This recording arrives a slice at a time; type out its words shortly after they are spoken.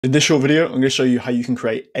In this short video, I'm going to show you how you can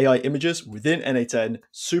create AI images within N8n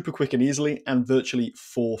super quick and easily and virtually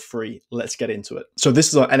for free. Let's get into it. So this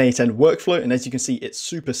is our N8n workflow, and as you can see, it's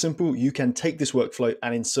super simple. You can take this workflow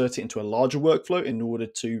and insert it into a larger workflow in order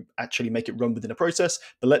to actually make it run within a process.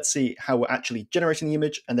 But let's see how we're actually generating the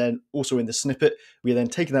image, and then also in the snippet, we are then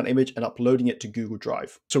taking that image and uploading it to Google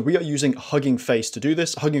Drive. So we are using Hugging Face to do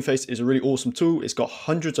this. Hugging Face is a really awesome tool. It's got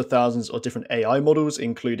hundreds of thousands of different AI models,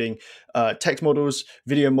 including text models,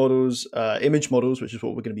 video models, image models, which is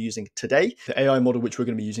what we're going to be using today. The AI model which we're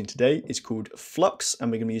going to be using today is called Flux, and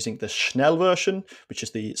we're going to be using the Schnell version, which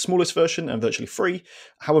is the smallest version and virtually free.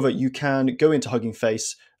 However, you can go into Hugging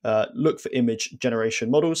Face, look for image generation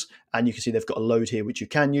models, and you can see they've got a load here which you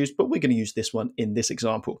can use, but we're going to use this one in this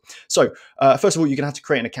example. So first of all, you're going to have to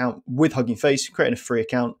create an account with Hugging Face, create a free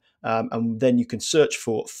account, and then you can search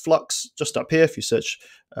for Flux just up here. If you search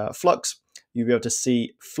Flux, you'll be able to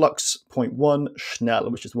see Flux.1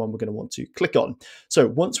 Schnell, which is the one we're going to want to click on. So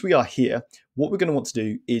once we are here, what we're going to want to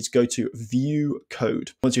do is go to View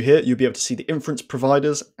Code. Once you're here, you'll be able to see the inference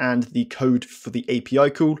providers and the code for the API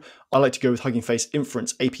call. I like to go with Hugging Face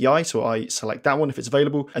Inference API, so I select that one if it's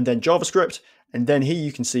available, and then JavaScript. And then here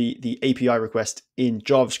you can see the API request in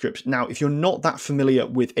JavaScript. Now, if you're not that familiar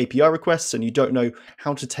with API requests and you don't know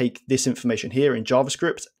how to take this information here in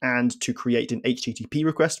JavaScript and to create an HTTP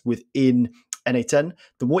request within N8n,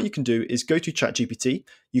 then what you can do is go to ChatGPT.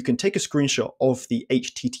 You can take a screenshot of the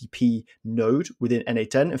HTTP node within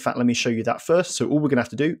N8n. In fact, let me show you that first. So all we're going to have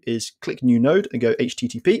to do is click New Node and go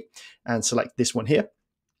HTTP and select this one here.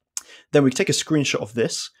 Then we can take a screenshot of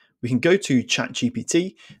this. We can go to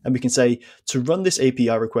ChatGPT and we can say, to run this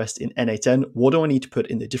API request in N8n, what do I need to put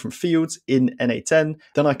in the different fields in N8n?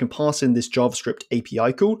 Then I can pass in this JavaScript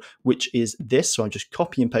API call, which is this. So I just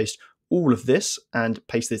copy and paste all of this and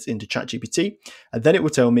paste this into ChatGPT. And then it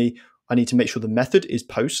will tell me I need to make sure the method is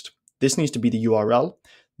post. This needs to be the URL.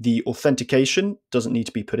 The authentication doesn't need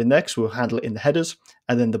to be put in there because we'll handle it in the headers.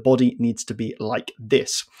 And then the body needs to be like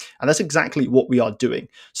this. And that's exactly what we are doing.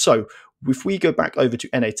 So if we go back over to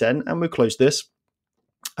N8n and we'll close this,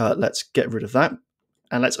 let's get rid of that.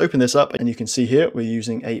 And let's open this up, and you can see here we're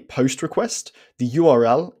using a post request. The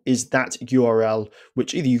URL is that URL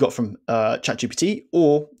which either you got from ChatGPT,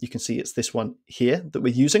 or you can see it's this one here that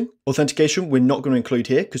we're using. Authentication we're not going to include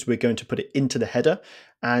here because we're going to put it into the header.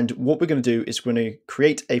 And what we're going to do is we're going to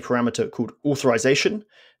create a parameter called authorization.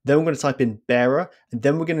 Then we're going to type in bearer, and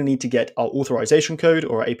then we're going to need to get our authorization code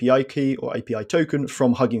or our API key or API token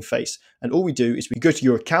from Hugging Face. And all we do is we go to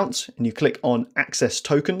your account and you click on access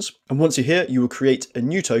tokens. And once you're here, you will create a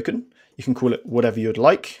new token. You can call it whatever you'd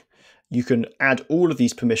like. You can add all of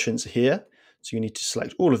these permissions here. So you need to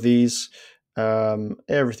select all of these,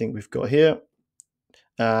 everything we've got here.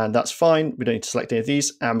 And that's fine. We don't need to select any of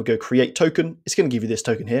these. And we'll go create token. It's going to give you this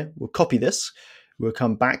token here. We'll copy this. We'll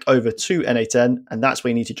come back over to N8n, and that's where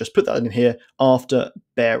you need to just put that in here after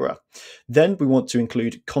bearer. Then we want to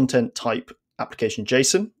include content type application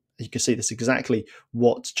JSON. You can see this is exactly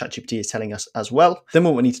what ChatGPT is telling us as well. Then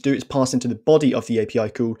what we need to do is pass into the body of the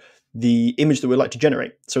API call the image that we'd like to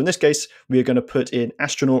generate. So in this case, we are going to put in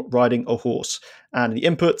astronaut riding a horse, and the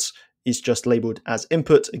inputs is just labeled as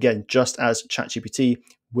input, again, just as ChatGPT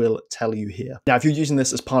will tell you here. Now, if you're using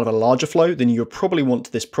this as part of a larger flow, then you'll probably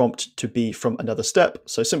want this prompt to be from another step.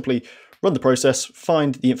 So simply run the process,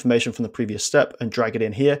 find the information from the previous step and drag it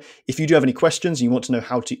in here. If you do have any questions and you want to know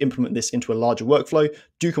how to implement this into a larger workflow,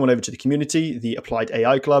 do come on over to the community, the Applied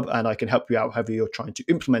AI Club, and I can help you out however you're trying to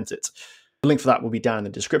implement it. The link for that will be down in the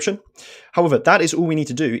description. However, that is all we need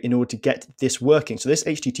to do in order to get this working. So this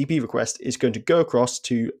HTTP request is going to go across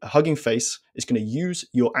to Hugging Face. It's going to use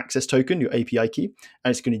your access token, your API key, and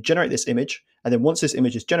it's going to generate this image. And then once this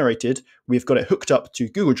image is generated, we've got it hooked up to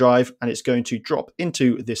Google Drive, and it's going to drop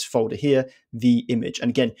into this folder here, the image. And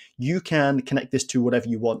again, you can connect this to whatever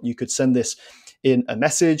you want. You could send this in a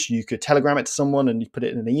message, you could telegram it to someone and you put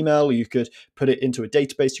it in an email, you could put it into a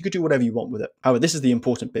database, you could do whatever you want with it. However, this is the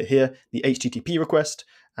important bit here, the HTTP request,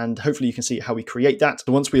 and hopefully you can see how we create that.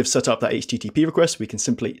 So once we have set up that HTTP request, we can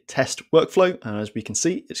simply test workflow, and as we can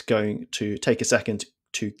see, it's going to take a second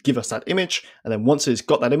to give us that image, and then once it's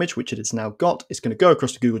got that image, which it has now got, it's going to go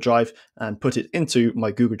across to Google Drive and put it into my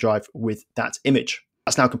Google Drive with that image.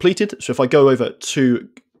 That's now completed, so if I go over to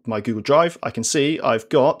my Google Drive, I can see I've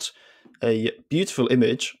got a beautiful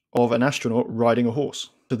image of an astronaut riding a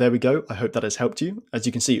horse. So there we go. I hope that has helped you. As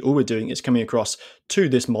you can see, all we're doing is coming across to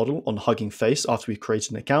this model on Hugging Face after we've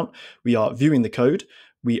created an account. We are viewing the code.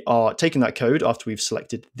 We are taking that code after we've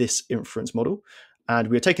selected this inference model. And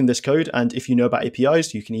we're taking this code, and if you know about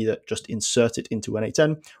APIs, you can either just insert it into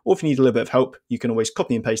N8n, or if you need a little bit of help, you can always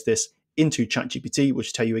copy and paste this into ChatGPT,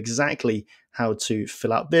 which tell you exactly how to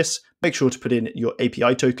fill out this. Make sure to put in your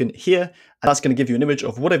API token here, and that's going to give you an image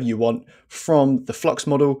of whatever you want from the Flux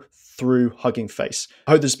model through Hugging Face.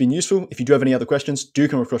 I hope this has been useful. If you do have any other questions, do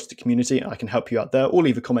come across to the community and I can help you out there, or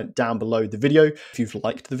leave a comment down below the video. If you've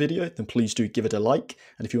liked the video, then please do give it a like.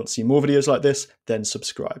 And if you want to see more videos like this, then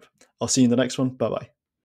subscribe. I'll see you in the next one. Bye-bye.